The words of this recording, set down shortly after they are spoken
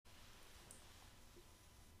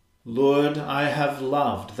Lord, I have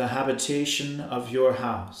loved the habitation of your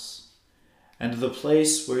house, and the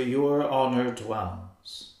place where your honor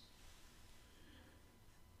dwells.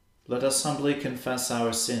 Let us humbly confess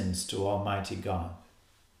our sins to Almighty God.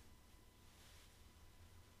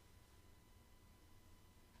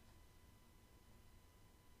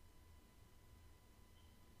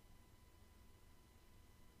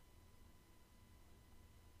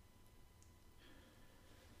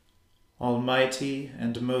 Almighty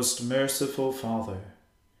and most merciful Father,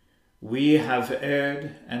 we have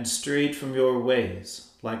erred and strayed from your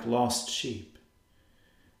ways like lost sheep.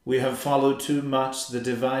 We have followed too much the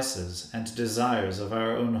devices and desires of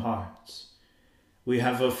our own hearts. We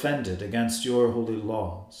have offended against your holy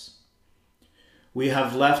laws. We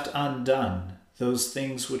have left undone those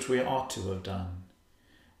things which we ought to have done,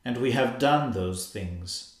 and we have done those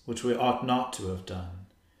things which we ought not to have done.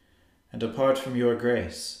 And apart from your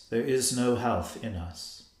grace, there is no health in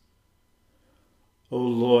us. O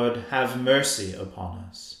Lord, have mercy upon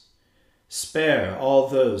us. Spare all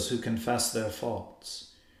those who confess their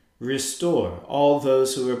faults. Restore all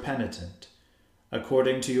those who are penitent,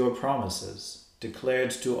 according to your promises,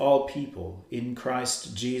 declared to all people in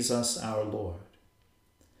Christ Jesus our Lord.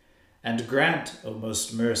 And grant, O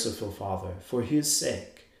most merciful Father, for his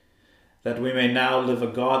sake, that we may now live a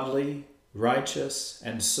godly, righteous,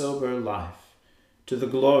 and sober life, to the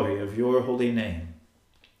glory of your holy name.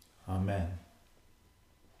 Amen.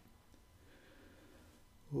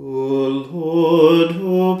 O Lord,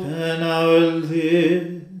 open our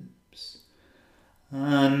lips,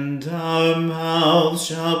 and our mouths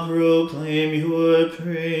shall proclaim your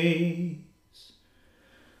praise.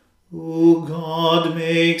 O God,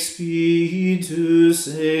 make speed to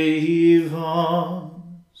save us.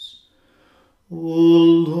 O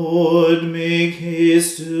Lord, make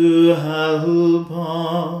haste to help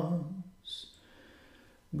us.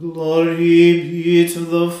 Glory be to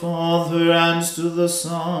the Father, and to the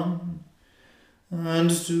Son, and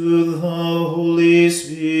to the Holy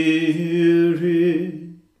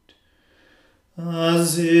Spirit,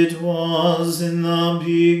 as it was in the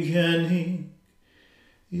beginning,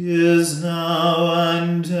 is now,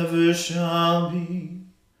 and ever shall be,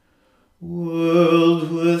 world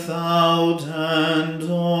without end.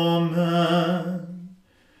 Amen.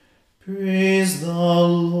 Praise the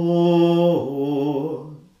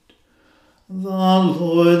Lord. The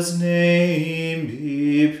Lord's name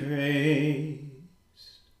be praised.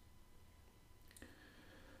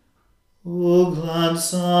 O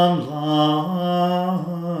gladsome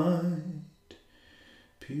light,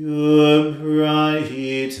 pure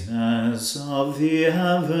brightness of the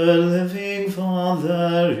ever-living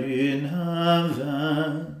Father in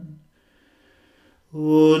heaven.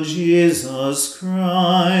 O Jesus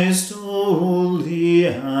Christ, holy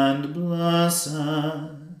and blessed,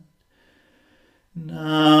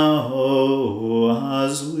 now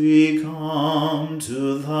as we come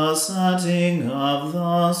to the setting of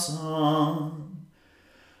the sun,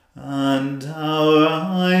 and our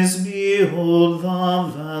eyes behold the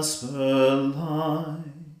vesper light,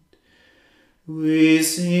 we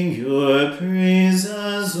sing your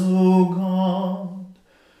praises, O God,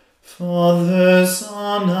 Father,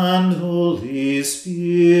 Son, and Holy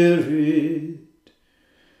Spirit.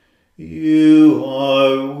 You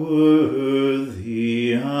are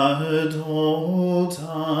worthy at all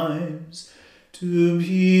times to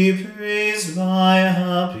be praised by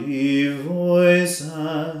happy voices.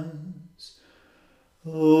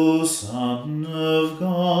 O Son of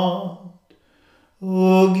God,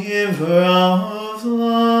 O Giver of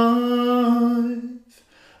life,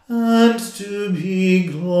 and to be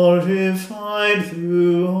glorified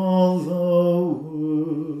through all the world.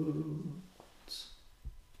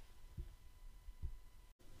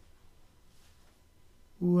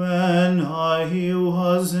 When I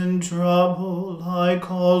was in trouble, I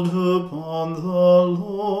called upon the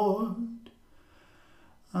Lord,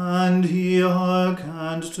 and he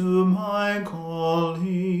hearkened to my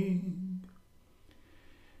calling.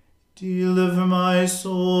 Deliver my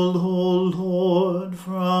soul, O Lord,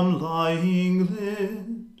 from lying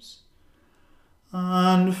lips,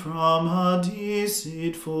 and from a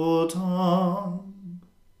deceitful tongue.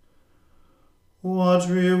 What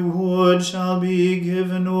reward shall be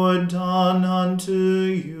given or done unto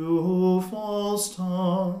you, O false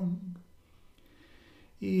tongue?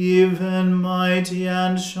 Even mighty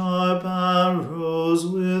and sharp arrows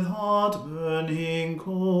with hot burning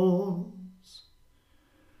coals.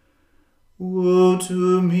 Woe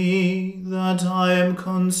to me that I am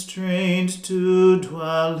constrained to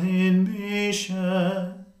dwell in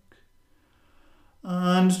Meshach,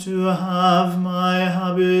 and to have my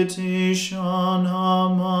habitation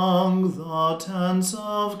among the tents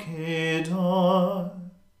of Kedar.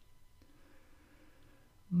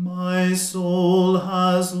 My soul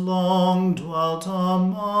has long dwelt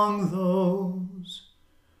among those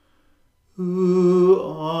who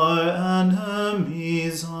are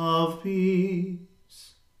enemies of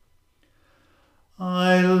peace.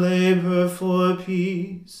 I labor for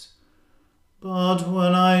peace, but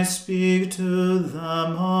when I speak to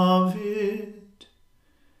them of it,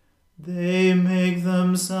 they make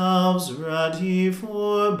themselves ready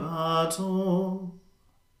for battle.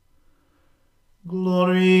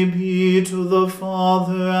 Glory be to the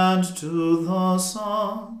Father and to the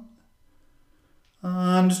Son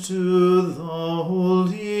and to the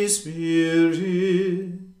Holy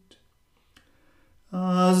Spirit,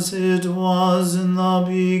 as it was in the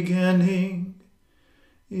beginning,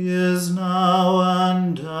 is now,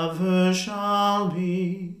 and ever shall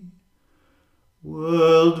be,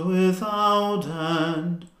 world without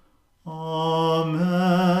end.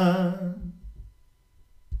 Amen.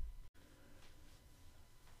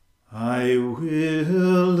 I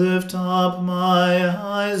will lift up my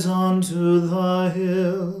eyes unto the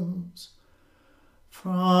hills,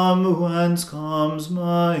 from whence comes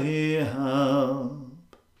my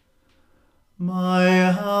help. My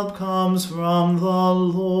help comes from the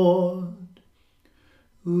Lord,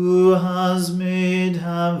 who has made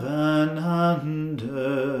heaven and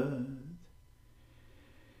earth.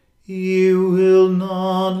 He will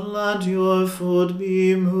not let your foot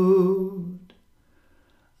be moved,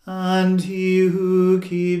 and he who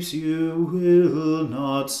keeps you will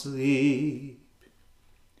not sleep.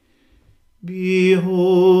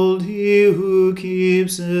 Behold, he who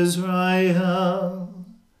keeps Israel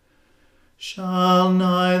shall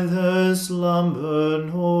neither slumber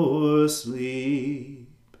nor sleep.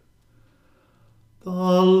 The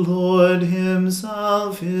Lord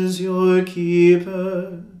himself is your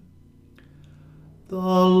keeper. The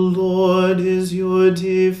Lord is your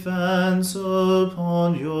defense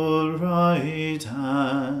upon your right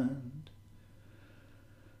hand,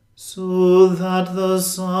 so that the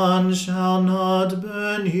sun shall not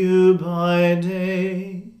burn you by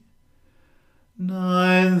day,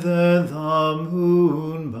 neither the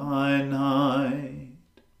moon by night.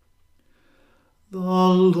 The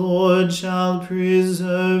Lord shall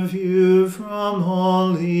preserve you from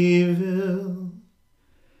all evil.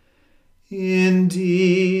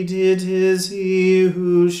 Indeed, it is he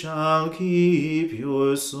who shall keep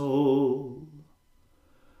your soul.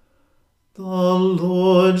 The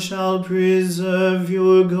Lord shall preserve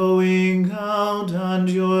your going out and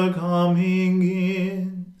your coming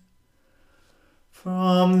in,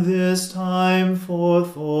 from this time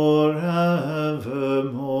forth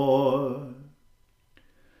forevermore.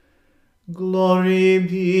 Glory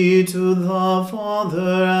be to the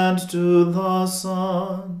Father and to the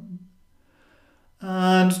Son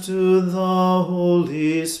and to the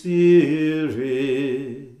Holy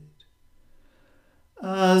Spirit,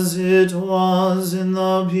 as it was in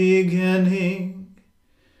the beginning,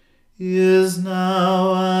 is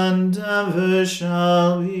now, and ever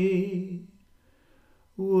shall be,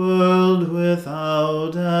 world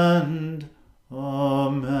without end.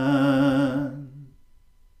 Amen.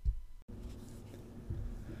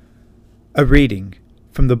 A reading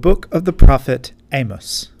from the book of the prophet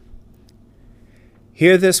Amos.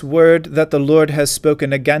 Hear this word that the Lord has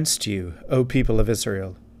spoken against you, O people of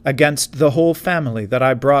Israel, against the whole family that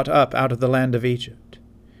I brought up out of the land of Egypt.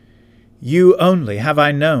 You only have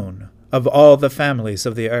I known of all the families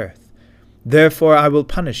of the earth. Therefore I will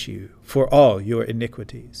punish you for all your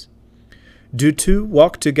iniquities. Do two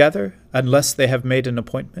walk together unless they have made an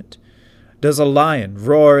appointment? Does a lion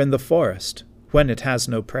roar in the forest when it has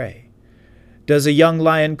no prey? Does a young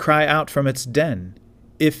lion cry out from its den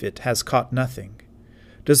if it has caught nothing?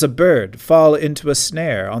 Does a bird fall into a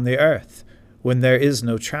snare on the earth when there is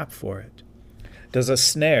no trap for it? Does a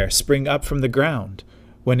snare spring up from the ground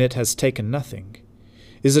when it has taken nothing?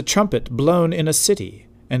 Is a trumpet blown in a city,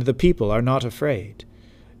 and the people are not afraid?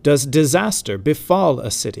 Does disaster befall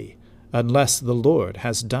a city unless the Lord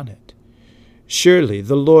has done it? Surely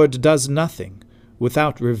the Lord does nothing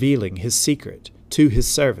without revealing his secret to his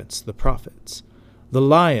servants the prophets. The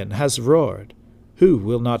lion has roared, who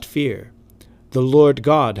will not fear? The Lord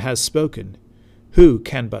God has spoken, who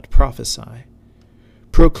can but prophesy?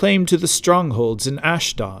 Proclaim to the strongholds in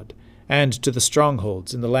Ashdod, and to the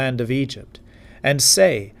strongholds in the land of Egypt, and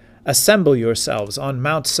say, Assemble yourselves on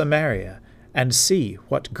Mount Samaria, and see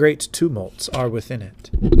what great tumults are within it,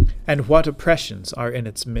 and what oppressions are in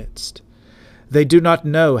its midst. They do not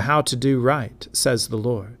know how to do right, says the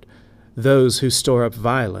Lord. those who store up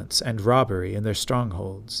violence and robbery in their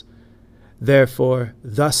strongholds. Therefore,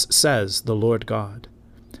 thus says the Lord God,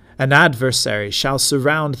 an adversary shall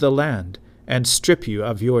surround the land, and strip you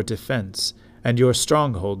of your defense, and your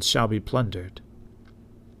strongholds shall be plundered.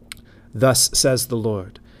 Thus says the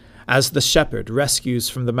Lord, as the shepherd rescues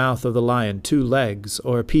from the mouth of the lion 2 legs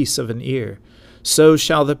or a piece of an ear, so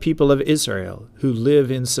shall the people of Israel who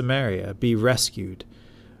live in Samaria be rescued,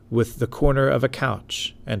 with the corner of a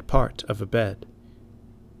couch and part of a bed.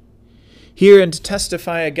 Hear and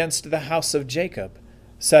testify against the house of Jacob,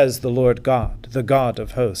 says the Lord God, the God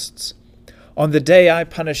of hosts. On the day I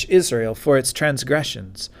punish Israel for its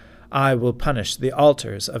transgressions, I will punish the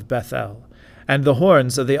altars of Bethel, and the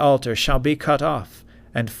horns of the altar shall be cut off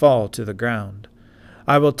and fall to the ground.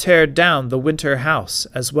 I will tear down the winter house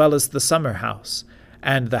as well as the summer house,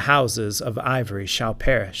 and the houses of ivory shall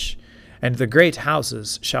perish, and the great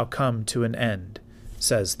houses shall come to an end,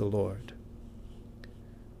 says the Lord.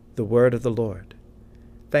 The word of the Lord.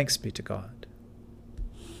 Thanks be to God.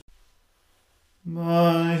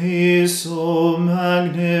 My soul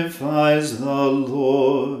magnifies the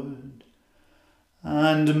Lord,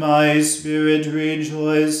 and my spirit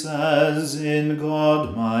rejoices in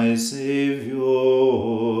God my Saviour.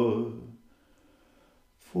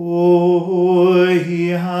 For he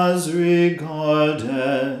has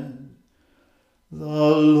regarded the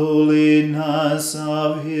lowliness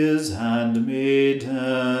of his handmaiden.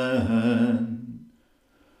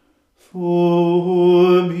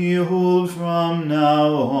 For behold, from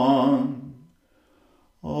now on,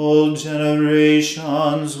 all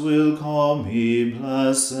generations will call me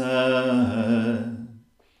blessed.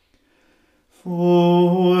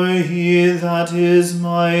 For he that is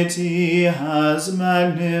mighty has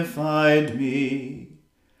magnified me,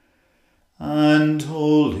 and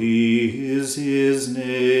holy is his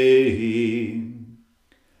name.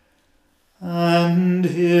 And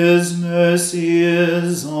his mercy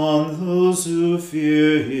is on those who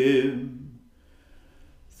fear him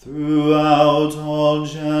throughout all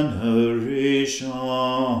generations.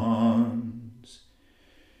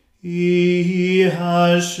 He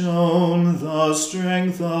has shown the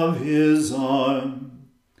strength of his arm.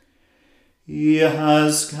 He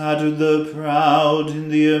has scattered the proud in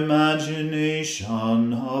the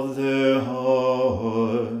imagination of their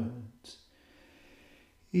hearts.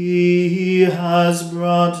 He has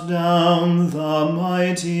brought down the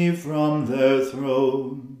mighty from their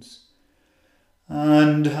thrones,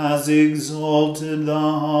 and has exalted the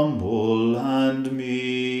humble and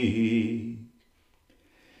meek.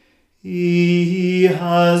 He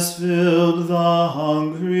has filled the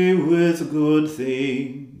hungry with good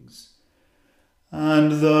things,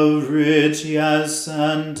 and the rich he has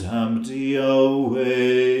sent empty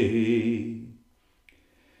away.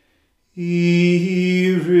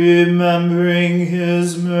 He, remembering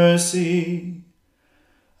his mercy,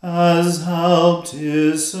 has helped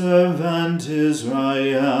his servant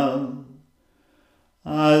Israel,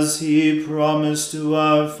 as he promised to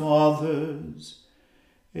our fathers,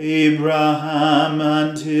 Abraham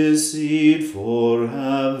and his seed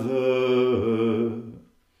forever.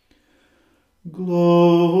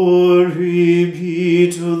 Glory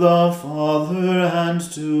be to the Father and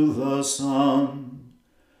to the Son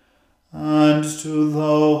and to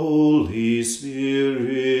the Holy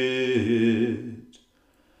Spirit,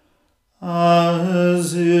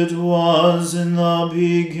 as it was in the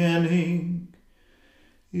beginning,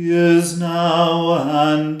 is now,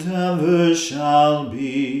 and ever shall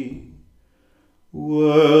be,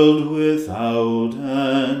 world without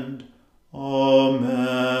end.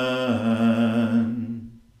 Amen.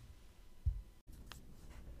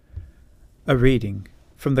 A reading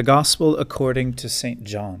from the Gospel according to St.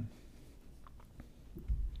 John.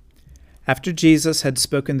 After Jesus had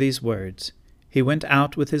spoken these words, he went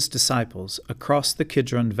out with his disciples across the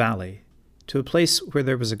Kidron Valley to a place where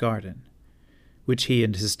there was a garden, which he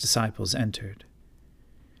and his disciples entered.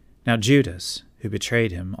 Now Judas, who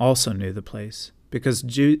betrayed him, also knew the place, because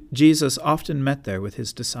Jesus often met there with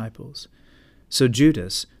his disciples. So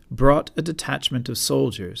Judas brought a detachment of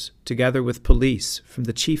soldiers, together with police from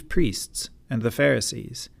the chief priests and the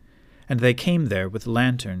Pharisees, and they came there with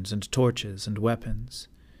lanterns and torches and weapons.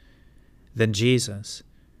 Then Jesus,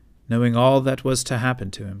 knowing all that was to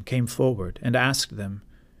happen to him, came forward and asked them,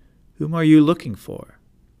 "Whom are you looking for?"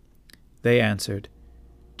 They answered,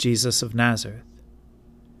 "Jesus of Nazareth."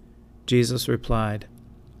 Jesus replied,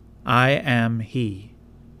 "I am he."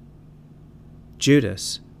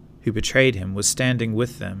 Judas, who betrayed him, was standing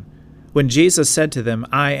with them. When Jesus said to them,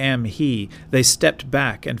 "I am he," they stepped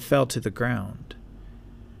back and fell to the ground.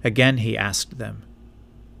 Again he asked them,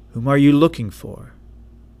 "Whom are you looking for?"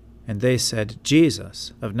 And they said,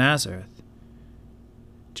 Jesus of Nazareth.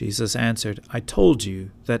 Jesus answered, I told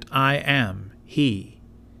you that I am he.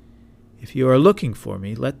 If you are looking for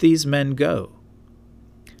me, let these men go.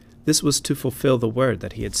 This was to fulfill the word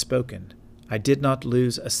that he had spoken. I did not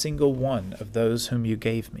lose a single one of those whom you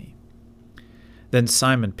gave me. Then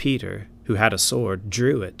Simon Peter, who had a sword,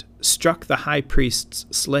 drew it, struck the high priest's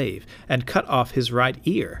slave, and cut off his right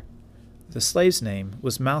ear. The slave's name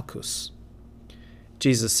was Malchus.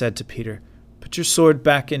 Jesus said to Peter, Put your sword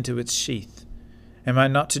back into its sheath. Am I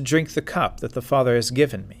not to drink the cup that the Father has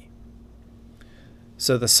given me?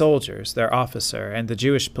 So the soldiers, their officer, and the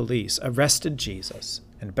Jewish police arrested Jesus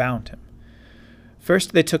and bound him.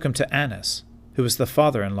 First they took him to Annas, who was the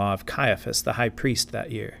father-in-law of Caiaphas, the high priest that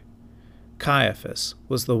year. Caiaphas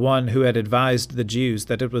was the one who had advised the Jews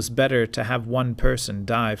that it was better to have one person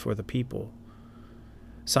die for the people.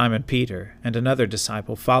 Simon Peter and another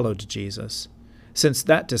disciple followed Jesus. Since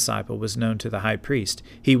that disciple was known to the high priest,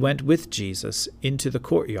 he went with Jesus into the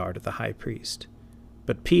courtyard of the high priest.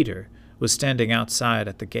 But Peter was standing outside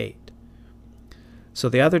at the gate. So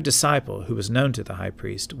the other disciple, who was known to the high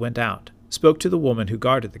priest, went out, spoke to the woman who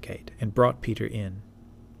guarded the gate, and brought Peter in.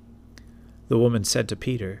 The woman said to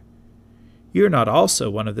Peter, You are not also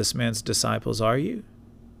one of this man's disciples, are you?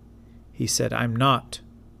 He said, I'm not.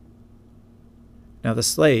 Now the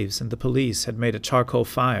slaves and the police had made a charcoal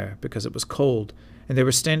fire because it was cold, and they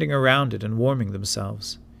were standing around it and warming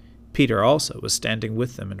themselves. Peter also was standing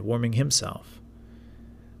with them and warming himself.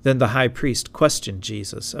 Then the high priest questioned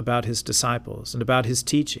Jesus about his disciples and about his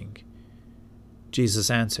teaching. Jesus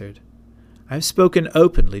answered, I have spoken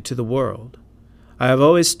openly to the world. I have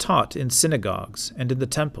always taught in synagogues and in the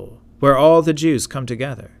temple, where all the Jews come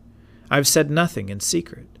together. I have said nothing in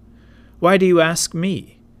secret. Why do you ask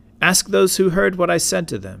me? Ask those who heard what I said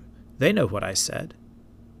to them. They know what I said.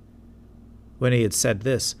 When he had said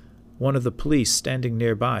this, one of the police standing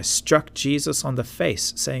nearby struck Jesus on the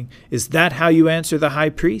face, saying, Is that how you answer the high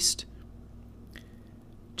priest?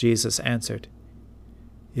 Jesus answered,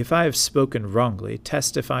 If I have spoken wrongly,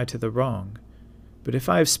 testify to the wrong. But if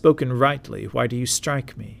I have spoken rightly, why do you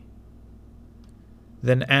strike me?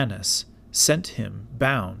 Then Annas sent him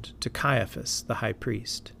bound to Caiaphas the high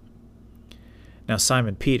priest. Now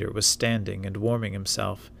Simon Peter was standing and warming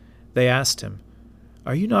himself. They asked him,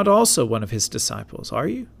 Are you not also one of his disciples, are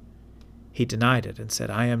you? He denied it and said,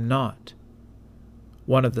 I am not.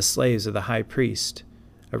 One of the slaves of the high priest,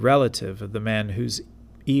 a relative of the man whose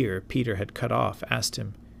ear Peter had cut off, asked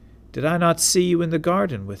him, Did I not see you in the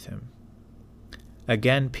garden with him?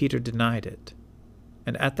 Again Peter denied it,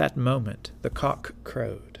 and at that moment the cock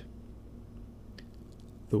crowed.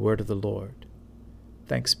 The word of the Lord.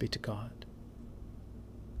 Thanks be to God.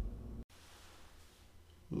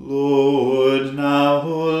 Lord, now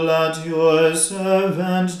let your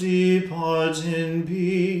servant depart in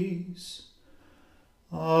peace,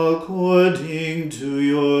 according to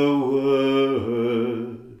your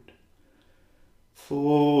word.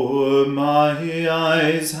 For my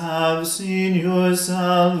eyes have seen your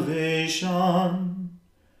salvation,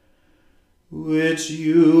 which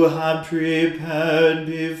you have prepared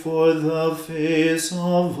before the face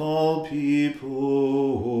of all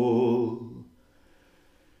people,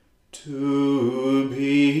 to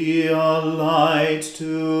be a light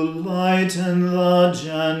to lighten the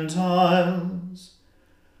Gentiles,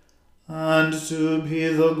 and to be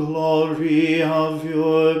the glory of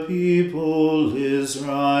your people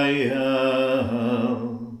Israel.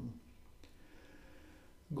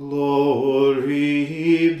 Glory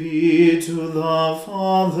be to the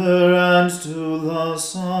Father and to the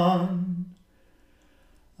Son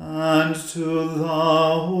and to the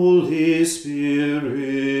Holy Spirit,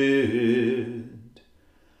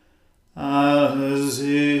 as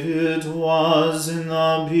it was in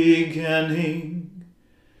the beginning,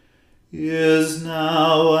 is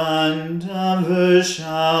now, and ever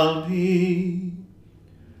shall be,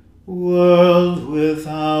 world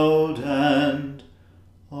without end.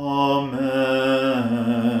 Amen.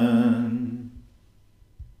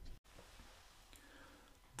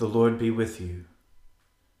 The Lord be with you.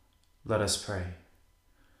 Let us pray.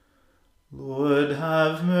 Lord,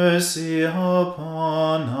 have mercy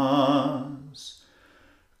upon us.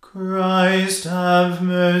 Christ, have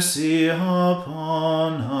mercy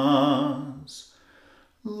upon us.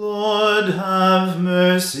 Lord, have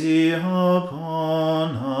mercy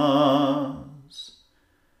upon us.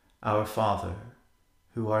 Our Father,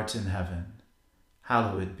 who art in heaven,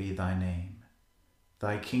 hallowed be thy name.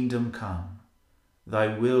 Thy kingdom come,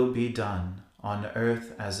 thy will be done, on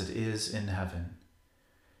earth as it is in heaven.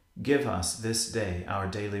 Give us this day our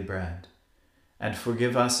daily bread, and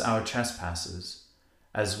forgive us our trespasses,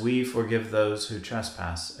 as we forgive those who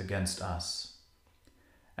trespass against us.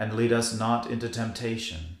 And lead us not into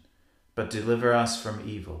temptation, but deliver us from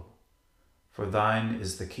evil. For thine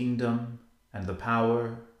is the kingdom, and the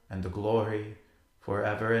power, and the glory,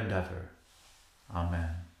 forever and ever. Amen.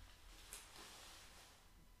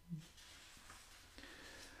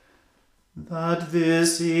 That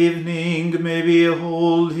this evening may be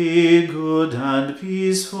wholly good and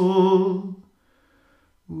peaceful,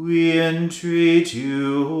 we entreat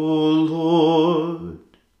you, O Lord,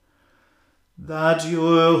 that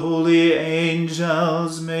your holy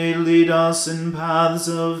angels may lead us in paths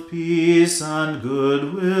of peace and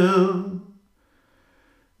goodwill.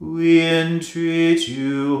 We entreat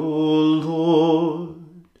you, O Lord,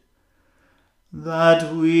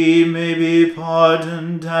 that we may be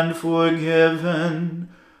pardoned and forgiven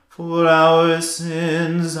for our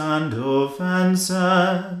sins and offenses.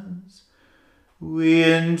 We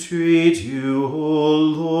entreat you, O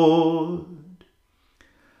Lord,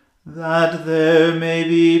 that there may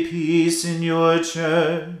be peace in your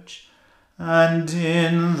church and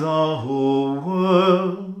in the whole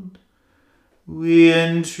world. We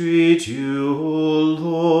entreat you, O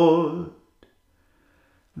Lord,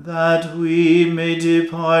 that we may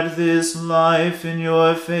depart this life in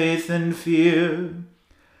your faith and fear,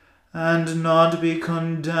 and not be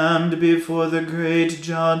condemned before the great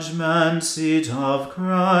judgment seat of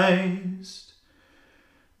Christ.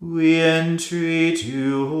 We entreat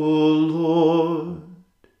you, O Lord,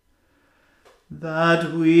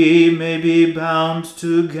 that we may be bound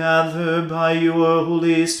together by your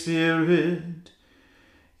Holy Spirit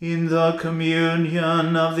in the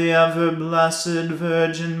communion of the ever-blessed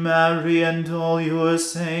Virgin Mary and all your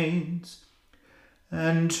saints,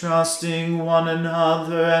 entrusting one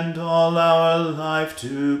another and all our life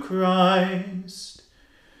to Christ.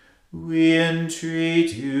 We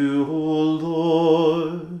entreat you, O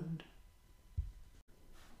Lord.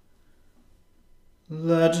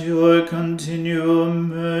 Let your continual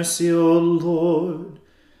mercy, O Lord,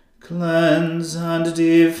 cleanse and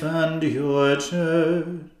defend your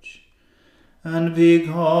church, and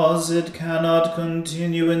because it cannot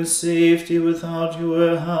continue in safety without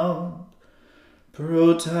your help,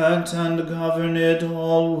 protect and govern it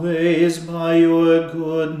always by your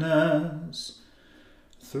goodness.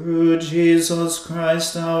 Through Jesus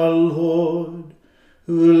Christ our Lord,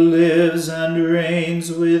 who lives and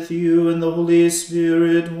reigns with you in the Holy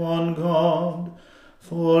Spirit, one God,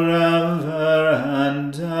 forever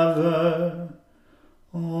and ever.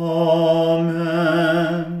 Amen.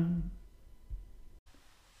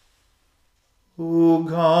 O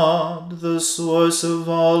God, the source of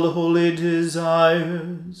all holy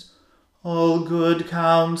desires, all good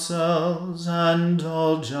counsels, and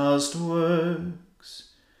all just works,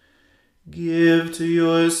 give to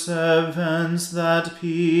your servants that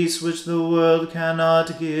peace which the world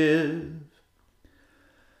cannot give,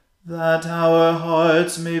 that our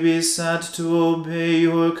hearts may be set to obey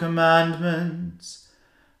your commandments,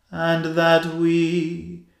 and that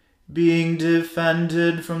we, being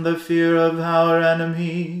defended from the fear of our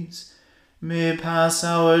enemies, may pass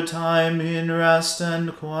our time in rest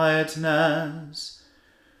and quietness.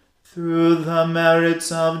 Through the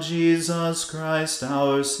merits of Jesus Christ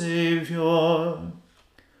our Saviour.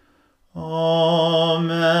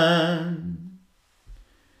 Amen.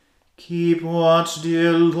 Keep watch,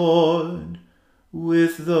 dear Lord,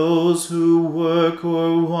 with those who work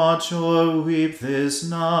or watch or weep this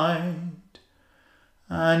night,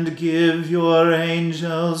 and give your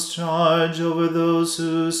angels charge over those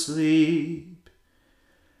who sleep.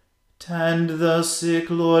 Tend the sick,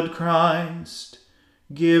 Lord Christ.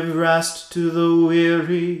 Give rest to the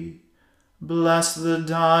weary. Bless the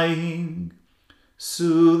dying.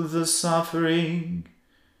 Soothe the suffering.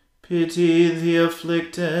 Pity the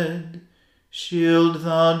afflicted. Shield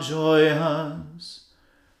the joyous.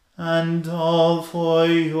 And all for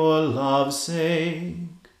your love's sake.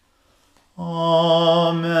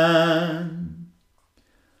 Amen.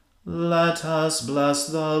 Let us bless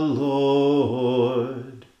the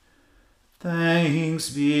Lord. Thanks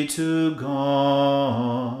be to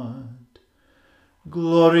God.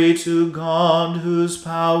 Glory to God, whose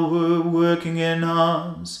power working in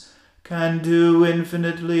us can do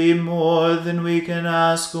infinitely more than we can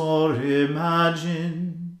ask or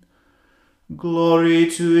imagine. Glory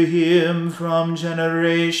to him from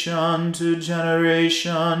generation to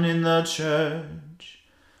generation in the church,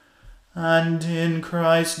 and in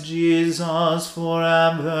Christ Jesus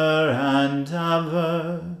forever and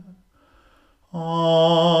ever.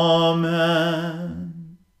 Amen.